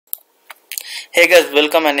Hey guys,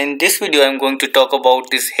 welcome, and in this video I am going to talk about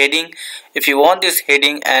this heading. If you want this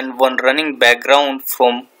heading and one running background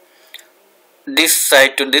from this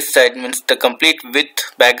side to this side, means the complete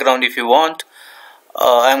width background if you want,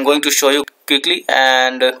 I am going to show you quickly.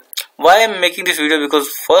 And why I am making this video, because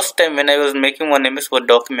first time when I was making one MS Word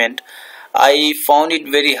document, I found it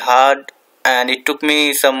very hard and it took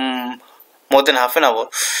me some more than half an hour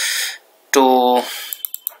to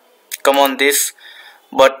come on this.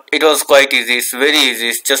 But it was quite easy. It's very easy.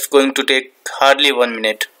 It's just going to take hardly 1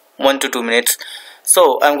 minute, 1 to 2 minutes.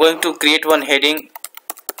 So I'm going to create one heading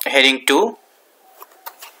 2,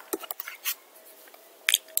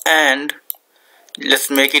 and let's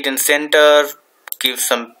make it in center, give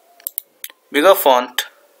some bigger font,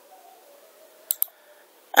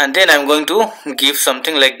 and then I'm going to give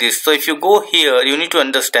something like this. So if you go here, you need to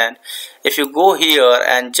understand, if you go here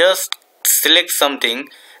and just select something,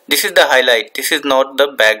 this is the highlight, this is not the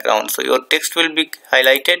background. So your text will be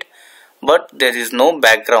highlighted, but there is no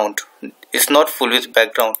background, it's not full with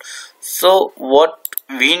background. So what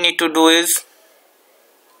we need to do is,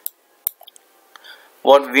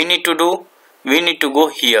 we need to go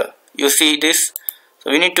here. You see this?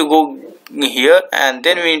 So we need to go here, and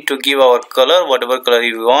then we need to give our color, whatever color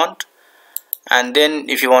you want. And then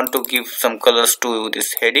if you want to give some colors to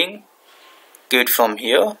this heading, give it from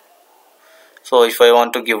here. So if I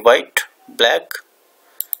want to give white, black,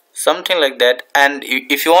 something like that. And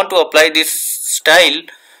if you want to apply this style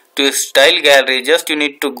to style gallery, just you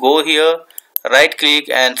need to go here, right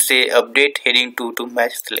click and say update heading 2 to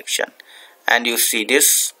match selection, and you see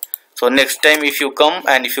this. So next time if you come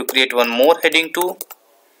and if you create one more heading 2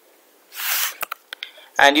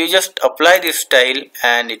 and you just apply this style,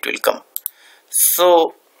 and it will come.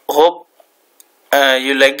 So hope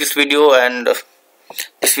you like this video and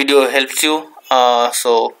this video helps you.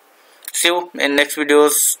 So see you in next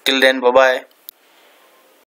videos. Till then, bye bye.